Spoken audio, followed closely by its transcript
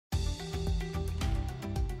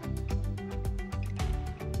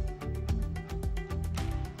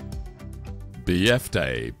BF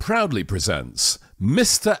Day proudly presents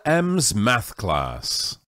Mr. M's Math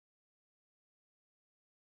Class.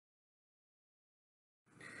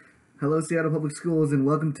 Hello, Seattle Public Schools, and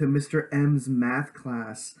welcome to Mr. M's Math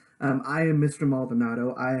Class. I am Mr.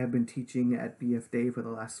 Maldonado. I have been teaching at BF Day for the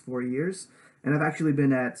last 4 years, and I've actually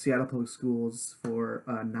been at Seattle Public Schools for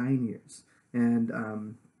 9 years. And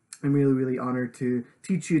I'm really honored to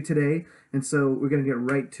teach you today. And so we're going to get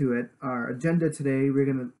right to it. Our agenda today, we're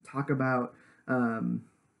going to talk about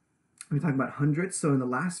hundreds. So in the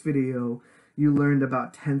last video, you learned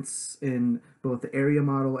about tenths in both the area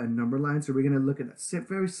model and number line. So we're going to look at that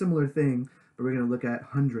very similar thing, but we're going to look at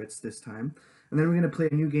hundreds this time. And then we're going to play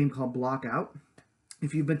a new game called Block Out.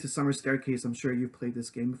 If you've been to Summer Staircase, I'm sure you've played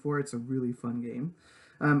this game before. It's a really fun game.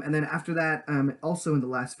 And then after that, also in the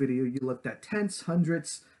last video, you looked at tenths,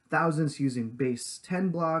 hundredths, thousands using base 10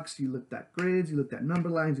 blocks. You looked at grids, you looked at number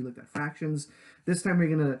lines, you looked at fractions. This time we're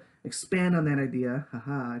going to expand on that idea,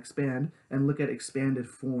 expand, and look at expanded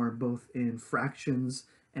form both in fractions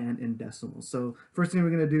and in decimals. So first thing we're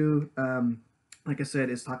going to do, like I said,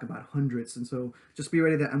 is talk about hundredths. And so just be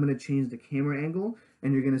ready that I'm going to change the camera angle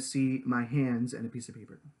and you're going to see my hands and a piece of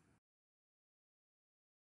paper.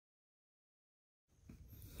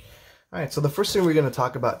 All right, so the first thing we're going to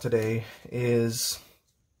talk about today is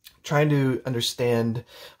trying to understand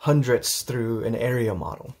hundredths through an area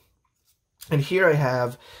model. And here I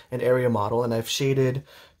have an area model, and I've shaded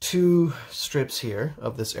two strips here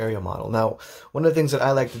of this area model. Now, one of the things that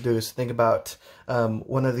I like to do is think about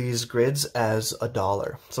one of these grids as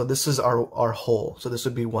 $1. So this is our whole, so this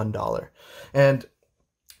would be $1. And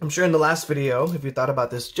I'm sure in the last video, if you thought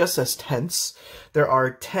about this just as tenths, there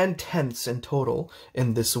are 10 tenths in total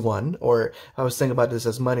in this one, or I was thinking about this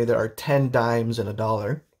as money, there are 10 dimes in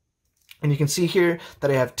 $1. And you can see here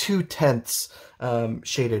that I have 2 tenths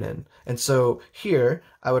shaded in. And so here,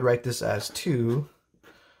 I would write this as 2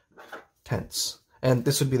 tenths. And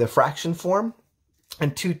this would be the fraction form.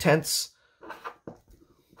 And 2 tenths,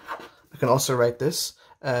 I can also write this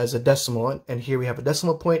as a decimal. And here we have a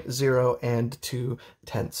decimal point, 0 and 2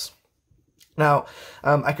 tenths. Now,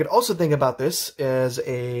 I could also think about this as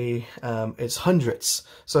it's hundredths.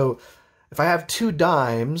 So if I have 2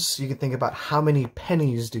 dimes, you can think about how many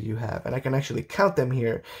pennies do you have, and I can actually count them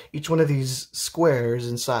here. Each one of these squares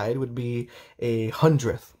inside would be a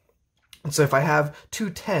hundredth. And so if I have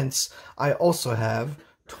 2 tenths, I also have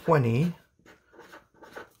 20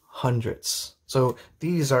 hundredths. So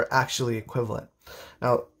these are actually equivalent.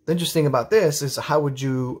 Now, the interesting about this is how would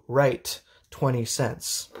you write 20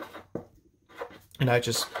 cents? And I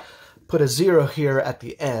just put a 0 here at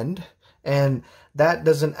the end, and that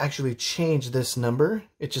doesn't actually change this number.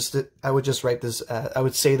 It just, I would just write this, I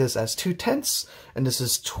would say this as 2 tenths, and this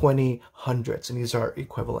is 20 hundredths, and these are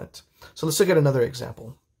equivalent. So let's look at another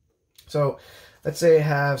example. So let's say I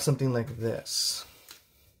have something like this.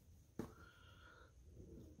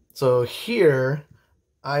 So here,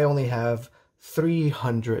 I only have 3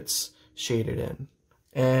 hundredths shaded in.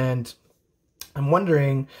 And I'm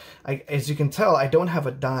wondering, as you can tell, I don't have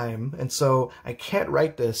a dime, and so I can't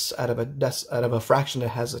write this out of a fraction that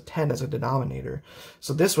has a 10 as a denominator.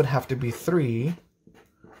 So this would have to be 3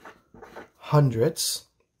 hundredths.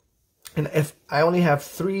 And if I only have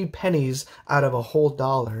 3 pennies out of a whole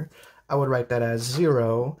dollar, I would write that as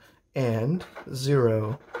 0 and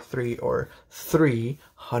 0, 3, or 3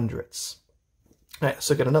 hundredths. All right, let's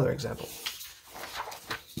look at another example.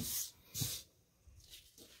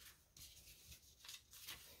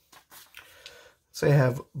 So I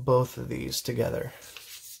have both of these together.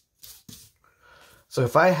 So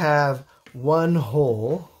if I have 1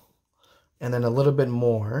 whole and then a little bit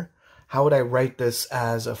more, how would I write this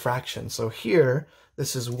as a fraction? So here,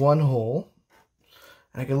 this is 1 whole,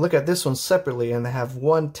 and I can look at this one separately, and I have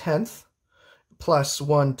 1 tenth plus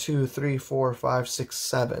 1, 2, 3, 4, 5, 6,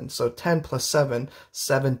 7. So 10 plus 7,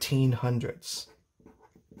 17 hundredths.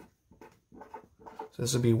 So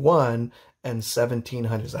this would be 1 and 17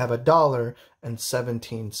 hundredths. I have $1 and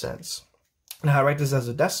 17 cents. Now I write this as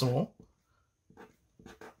a decimal.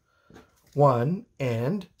 1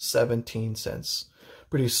 and 17 cents.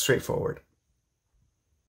 Pretty straightforward.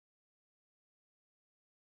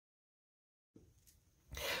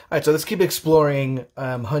 All right, so let's keep exploring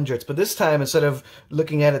hundredths, but this time, instead of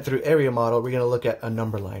looking at it through area model, we're going to look at a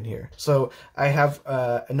number line here. So I have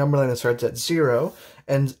a number line that starts at 0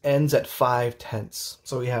 and ends at 5 tenths.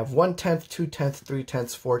 So we have 1 tenth, 2 tenths, 3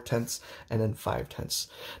 tenths, 4 tenths, and then 5 tenths.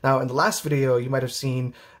 Now, in the last video, you might have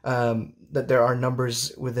seen that there are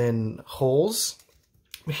numbers within wholes.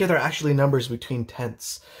 But here, there are actually numbers between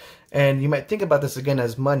tenths. And you might think about this again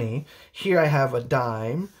as money. Here I have a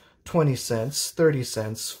dime. 20 cents, 30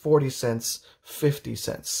 cents, 40 cents, 50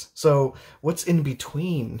 cents. So what's in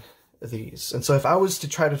between these? And so if I was to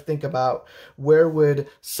try to think about where would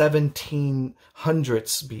 17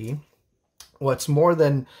 hundredths be, what's more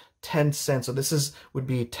than 10 cents. So this would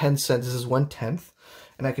be 10 cents. This is 1/10.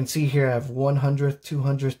 And I can see here I have 100,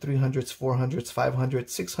 200, 300, 400, 500,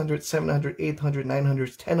 600, 700, 800,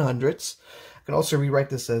 900, 10 hundredths. I can also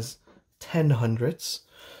rewrite this as 10 hundredths.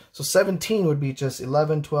 So 17 would be just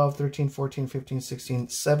 11, 12, 13, 14, 15, 16,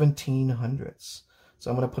 17 hundredths.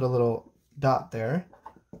 So I'm going to put a little dot there.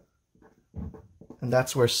 And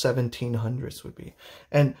that's where 17 hundredths would be.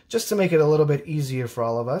 And just to make it a little bit easier for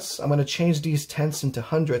all of us, I'm going to change these tenths into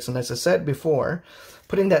hundredths. And as I said before,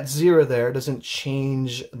 putting that 0 there doesn't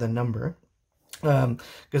change the number.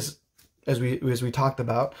 Because as we talked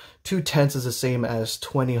about, 2 tenths is the same as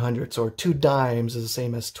 20 hundredths, or 2 dimes is the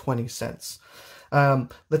same as 20 cents.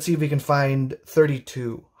 Let's see if we can find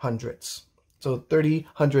 32 hundredths. So 30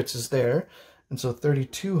 hundredths is there. And so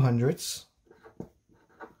 32 hundredths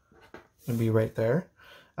would be right there.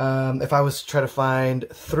 If I was to try to find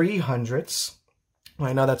 3 hundredths,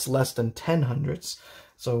 I know that's less than 10 hundredths.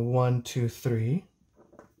 So 1, 2, 3.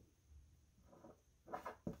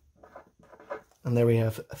 And there we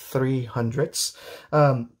have 3 hundredths.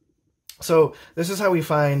 So this is how we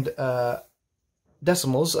find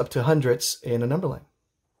decimals up to hundredths in a number line.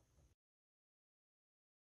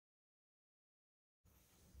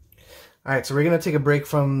 All right, so we're going to take a break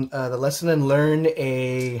from the lesson and learn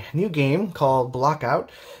a new game called Blockout.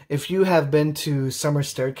 If you have been to Summer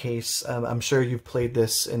Staircase, I'm sure you've played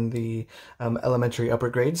this in the elementary upper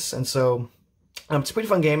grades. And so it's a pretty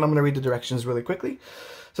fun game. I'm going to read the directions really quickly.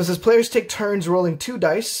 So it says, players take turns rolling 2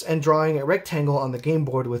 dice and drawing a rectangle on the game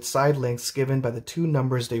board with side lengths given by the 2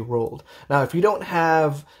 numbers they rolled. Now, if you don't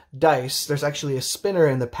have dice, there's actually a spinner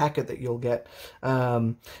in the packet that you'll get.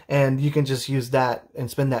 And you can just use that and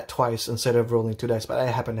spin that twice instead of rolling 2 dice. But I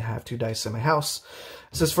happen to have 2 dice in my house.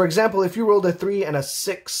 It says, for example, if you rolled a 3 and a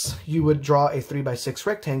 6, you would draw a 3x6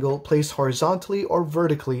 rectangle placed horizontally or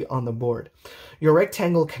vertically on the board. Your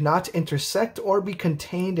rectangle cannot intersect or be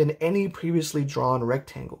contained in any previously drawn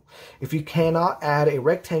rectangle. If you cannot add a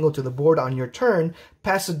rectangle to the board on your turn,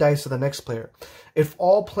 pass the dice to the next player. If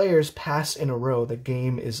all players pass in a row, the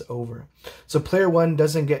game is over. So player 1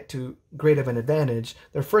 doesn't get too great of an advantage.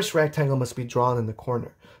 Their first rectangle must be drawn in the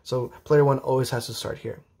corner. So player 1 always has to start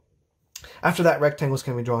here. After that, rectangles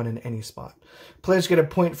can be drawn in any spot. Players get a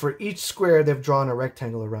point for each square they've drawn a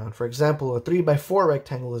rectangle around. For example, a 3x4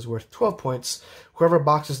 rectangle is worth 12 points. Whoever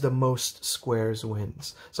boxes the most squares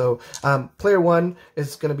wins. So player 1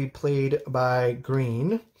 is going to be played by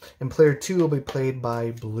green, and player 2 will be played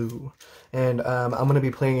by blue. And I'm going to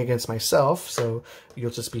be playing against myself, so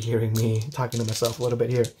you'll just be hearing me talking to myself a little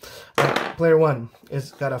bit here. Player 1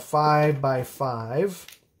 has got a 5x5.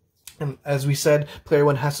 And as we said, player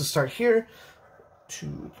 1 has to start here.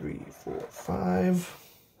 2, 3, 4, 5.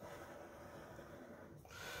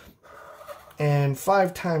 And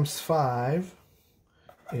 5 times 5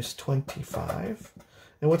 is 25.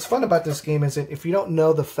 And what's fun about this game is that if you don't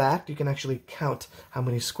know the fact, you can actually count how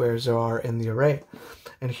many squares there are in the array.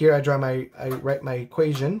 And here I write my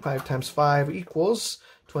equation. 5 times 5 equals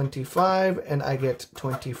 25, and I get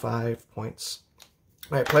 25 points.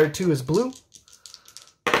 All right, player 2 is blue.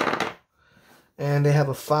 And they have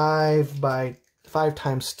a 5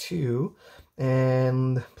 times 2,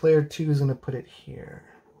 and player 2 is going to put it here.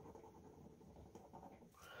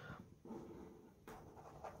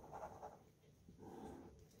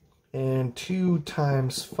 And 2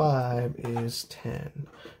 times 5 is 10.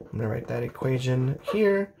 I'm going to write that equation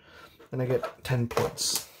here, and I get 10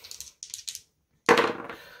 points. All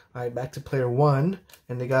right, back to player 1,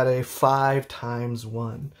 and they got a 5 times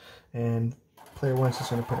 1. And player 1 is just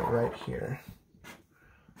going to put it right here.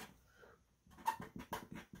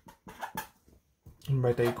 And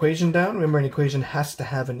write the equation down. Remember, an equation has to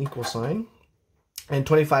have an equal sign. And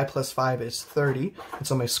 25 plus 5 is 30. And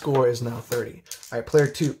so my score is now 30. All right, player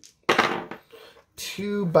 2.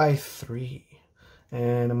 2 by 3.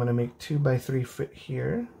 And I'm going to make 2 by 3 fit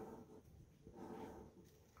here.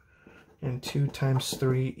 And 2 times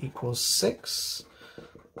 3 equals 6.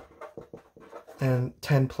 And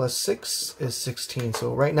 10 plus 6 is 16.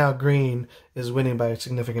 So right now, green is winning by a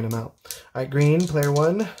significant amount. All right, green, player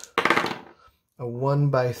 1. A 1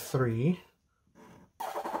 by 3.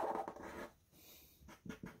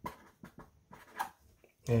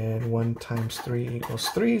 And 1 times 3 equals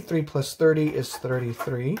 3. 3 plus 30 is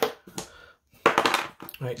 33. All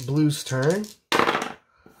right, blue's turn.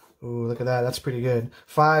 Ooh, look at that. That's pretty good.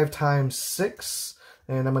 5 times 6.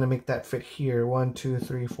 And I'm going to make that fit here. 1, 2,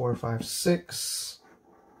 3, 4, 5, 6.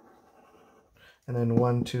 and then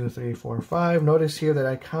 1, 2, 3, 4, 5. Notice here that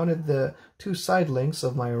I counted the 2 side lengths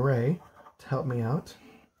of my array to help me out.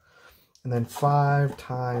 And then 5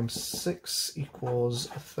 times 6 equals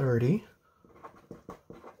 30.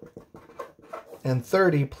 And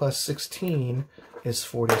 30 plus 16 is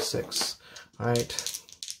 46. All right,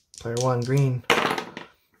 player 1, green.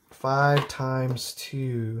 5 times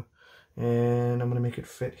 2. And I'm going to make it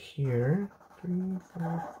fit here. 3,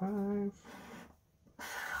 4, 5.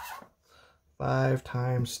 5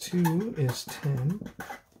 times 2 is 10.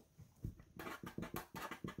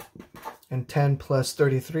 And 10 plus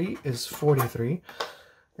 33 is 43.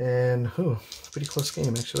 And, ooh, it's a pretty close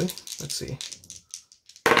game, actually. Let's see.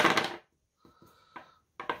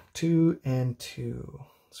 2 and 2.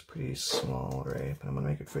 It's a pretty small array, but I'm going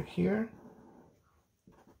to make it fit here.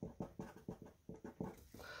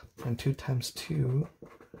 And 2 times 2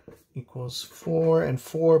 equals 4. And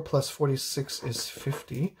 4 plus 46 is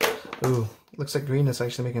 50. Ooh, looks like green is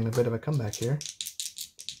actually making a bit of a comeback here.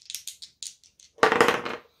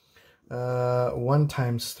 1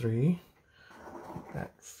 times 3.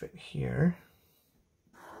 That fit here.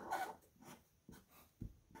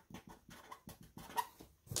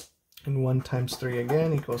 And 1 times 3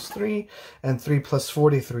 again equals 3. And 3 plus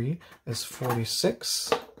 43 is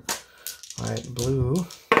 46. All right, blue.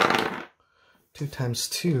 2 times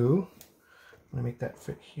 2. I'm going to make that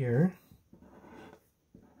fit here.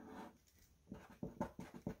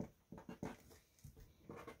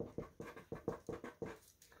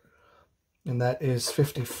 And that is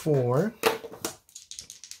 54.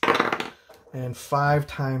 And 5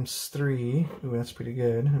 times 3. Ooh, that's pretty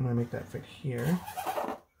good. I'm going to make that fit here.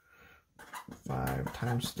 5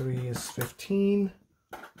 times 3 is 15.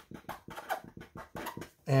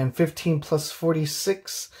 And 15 plus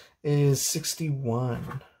 46 is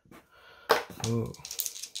 61. Ooh.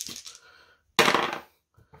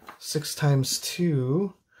 6 times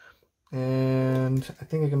 2. And I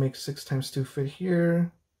think I can make 6 times 2 fit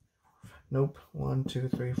here. Nope. 1, 2,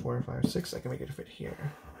 3, 4, 5, 6. I can make it fit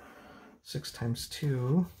here. 6 times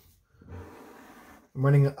 2. I'm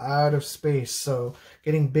running out of space, so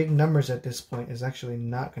getting big numbers at this point is actually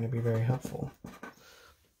not going to be very helpful.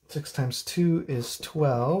 6 times 2 is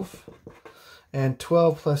 12. And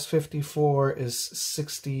 12 plus 54 is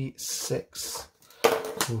 66.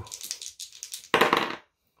 Ooh.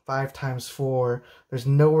 5 times 4. There's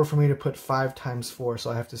nowhere for me to put 5 times 4,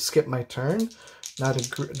 so I have to skip my turn. Now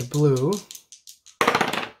to blue.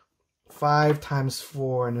 5 times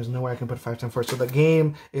 4, and there's nowhere I can put 5 times 4. So the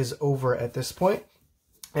game is over at this point.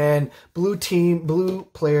 And blue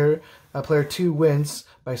player 2 wins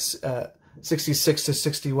by 66 to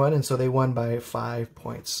 61, and so they won by 5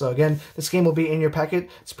 points. So again, this game will be in your packet.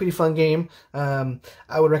 It's a pretty fun game. I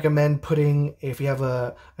would recommend putting, if you have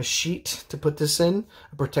a sheet to put this in,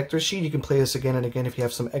 a protector sheet, you can play this again and again if you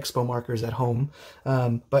have some expo markers at home.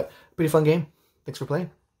 But pretty fun game. Thanks for playing.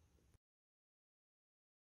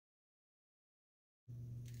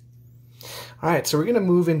 All right, so we're going to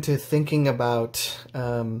move into thinking about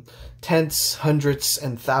tenths, hundredths,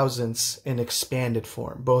 and thousandths in expanded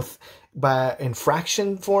form, both in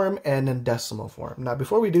fraction form and in decimal form. Now,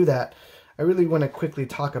 before we do that, I really want to quickly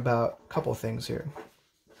talk about a couple things here.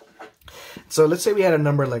 So let's say we had a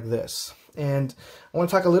number like this, and I want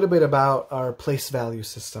to talk a little bit about our place value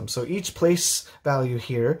system. So each place value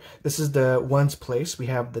here, this is the ones place, we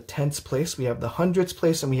have the tenths place, we have the hundredths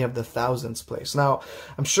place, and we have the thousandths place. Now,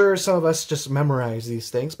 I'm sure some of us just memorize these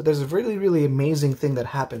things, but there's a really, really amazing thing that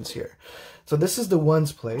happens here. So this is the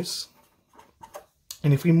ones place,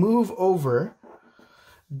 and if we move over,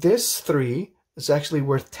 this 3 is actually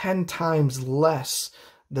worth 10 times less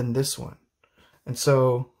than this one. And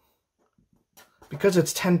so, because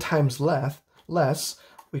it's 10 times less,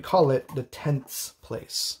 we call it the tenths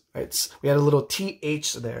place. Right? We had a little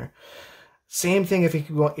th there. Same thing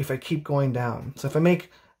if I keep going down. So if I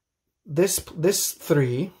make this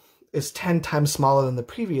 3 is 10 times smaller than the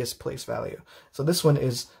previous place value. So this one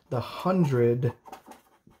is the hundredths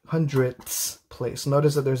place.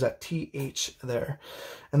 Notice that there's that th there.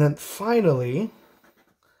 And then finally,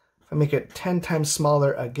 if I make it 10 times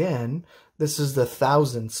smaller again, this is the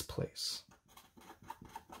thousandths place.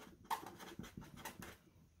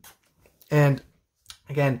 And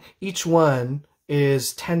again, each one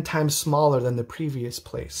is 10 times smaller than the previous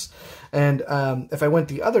place. And if I went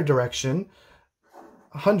the other direction,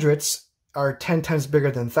 hundredths are 10 times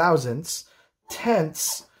bigger than thousandths,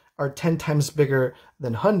 tenths are 10 times bigger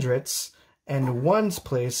than hundredths, and ones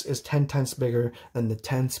place is 10 times bigger than the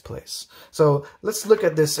tenths place. So let's look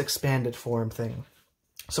at this expanded form thing.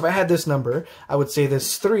 So if I had this number, I would say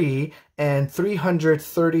this 3 and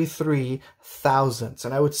 333 thousandths.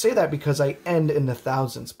 And I would say that because I end in the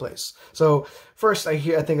thousands place. So first I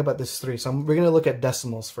think about this 3. So we're going to look at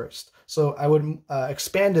decimals first. So I would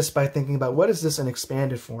expand this by thinking about what is this in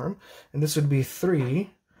expanded form. And this would be 3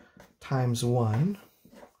 times 1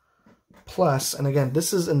 plus, and again,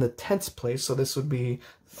 this is in the tenths place. So this would be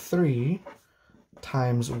 3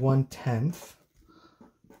 times 1/10.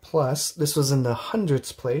 Plus, this was in the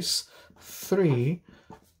hundredths place, 3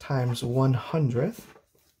 times 1/100th.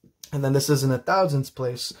 And then this is in the thousandths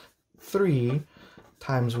place, 3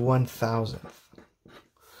 times 1,000th.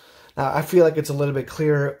 Now, I feel like it's a little bit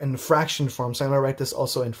clearer in fraction form, so I'm going to write this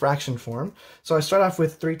also in fraction form. So I start off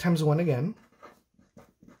with 3 times 1 again,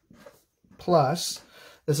 plus,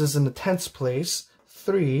 this is in the tenths place,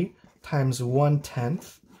 3 times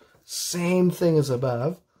 1/10. Same thing as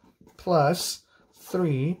above, plus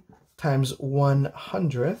 3 times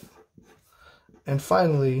 1/100th, and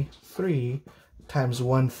finally 3 times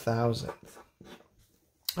 1,000th.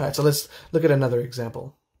 All right, so let's look at another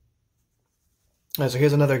example. All right, so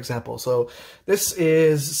here's another example. So this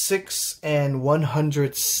is 6 and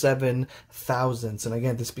 107 thousandths, and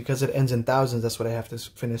again, this because it ends in thousands, that's what I have to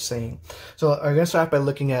finish saying. So I'm going to start by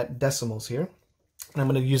looking at decimals here. And I'm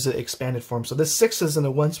going to use the expanded form. So this 6 is in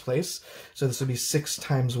the ones place, so this would be 6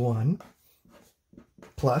 times 1,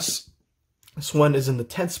 plus, this 1 is in the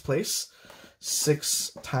tenths place,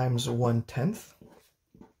 6 times 1/10,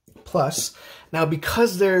 plus, now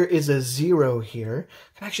because there is a 0 here,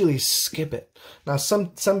 I can actually skip it. Now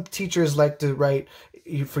some teachers like to write,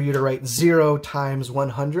 for you to write 0 times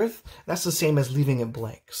 100th, that's the same as leaving it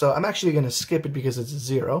blank. So I'm actually going to skip it because it's a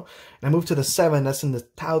 0. And I move to the 7, that's in the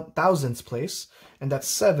thousandths place, and that's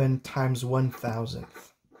 7 times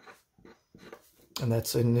 1,000th. And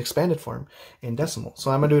that's in expanded form in decimal.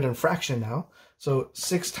 So I'm going to do it in fraction now. So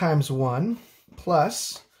 6 times 1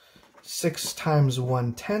 plus 6 times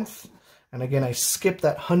 1/10. And again, I skip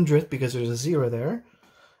that hundredth because there's a 0 there.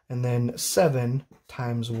 And then 7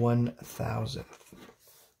 times 1,000th.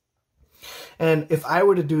 And if I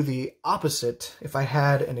were to do the opposite, if I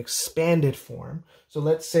had an expanded form, so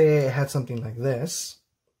let's say I had something like this.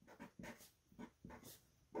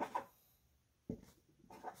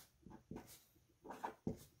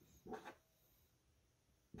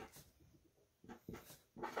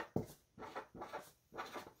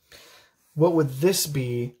 What would this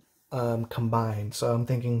be combined? So I'm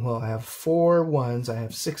thinking, well, I have 4 ones, I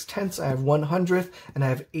have 6/10ths, I have 100th, and I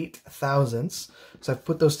have 8 thousandths. So I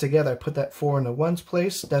put those together. I put that 4 in the ones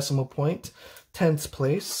place, decimal point, tenths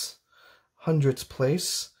place, hundredths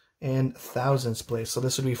place, and thousandths place. So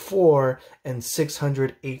this would be 4 and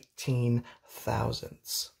 618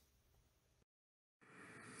 thousandths.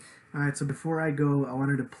 All right, so before I go, I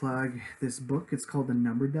wanted to plug this book. It's called The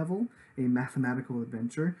Number Devil, A Mathematical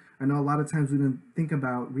Adventure. I know a lot of times we don't think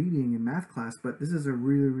about reading in math class, but this is a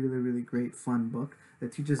really great, fun book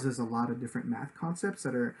that teaches us a lot of different math concepts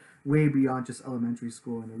that are way beyond just elementary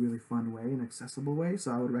school in a really fun way and accessible way.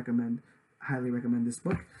 So I would highly recommend this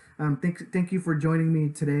book. Thank you for joining me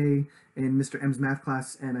today in Mr. M's math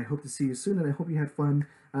class, and I hope to see you soon, and I hope you had fun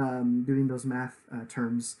doing those math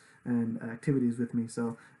terms and activities with me.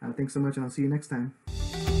 So thanks so much, and I'll see you next time.